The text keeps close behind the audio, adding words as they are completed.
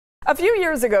A few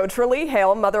years ago, Tralee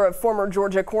Hale, mother of former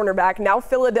Georgia cornerback, now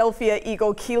Philadelphia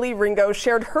Eagle Kelee Ringo,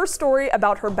 shared her story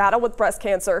about her battle with breast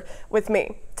cancer with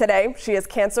me. Today, she is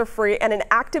cancer-free and an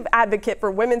active advocate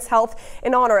for women's health.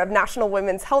 In honor of National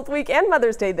Women's Health Week and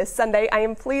Mother's Day this Sunday, I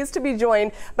am pleased to be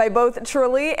joined by both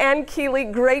Tralee and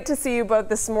Kelee. Great to see you both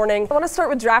this morning. I want to start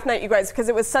with draft night, you guys, because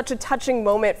it was such a touching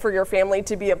moment for your family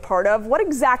to be a part of. What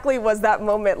exactly was that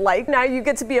moment like? Now you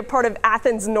get to be a part of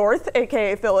Athens North,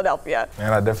 aka Philadelphia.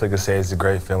 And I definitely could say it's a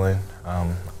great feeling.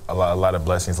 A lot of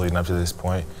blessings leading up to this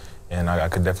point, and I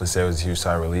could definitely say it was a huge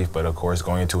sigh of relief. But of course,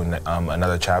 going into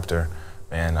another chapter,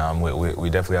 and we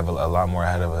definitely have a lot more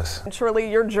ahead of us. Tralee,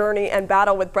 your journey and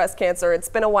battle with breast cancer, it's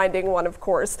been a winding one, of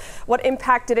course. What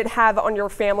impact did it have on your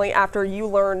family after you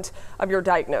learned of your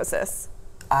diagnosis?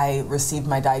 I received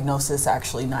my diagnosis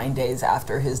actually 9 days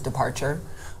after his departure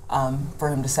for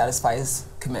him to satisfy his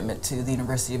commitment to the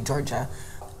University of Georgia.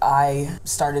 I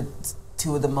started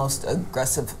 2 of the most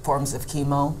aggressive forms of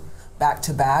chemo back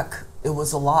to back. It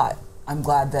was a lot. I'm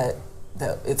glad that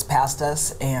it's past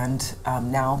us, and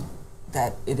now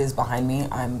that it is behind me,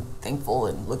 I'm thankful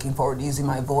and looking forward to using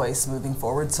my voice moving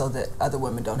forward so that other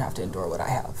women don't have to endure what I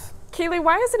have. Kelee,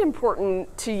 why is it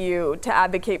important to you to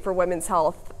advocate for women's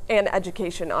health and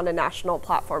education on a national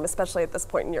platform, especially at this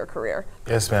point in your career?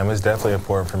 Yes, ma'am. It's definitely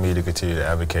important for me to continue to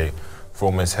advocate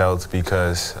for women's health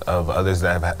because of others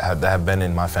that have been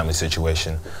in my family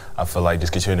situation. I feel like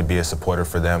just continuing to be a supporter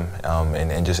for them,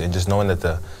 and just knowing that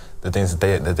the things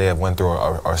that they have went through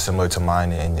are similar to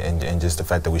mine, and just the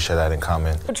fact that we share that in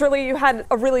common. Tralee, you had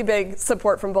a really big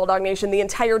support from Bulldog Nation the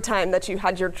entire time that you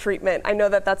had your treatment. I know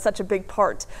that that's such a big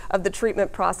part of the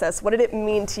treatment process. What did it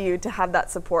mean to you to have that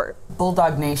support?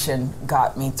 Bulldog Nation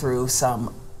got me through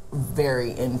some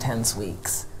very intense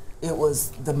weeks. It was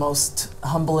the most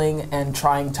humbling and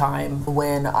trying time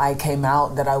when I came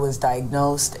out that I was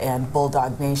diagnosed and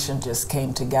Bulldog Nation just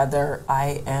came together.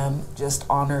 I am just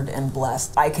honored and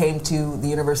blessed. I came to the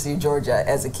University of Georgia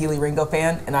as a Kelee Ringo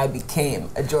fan, and I became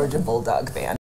a Georgia Bulldog fan.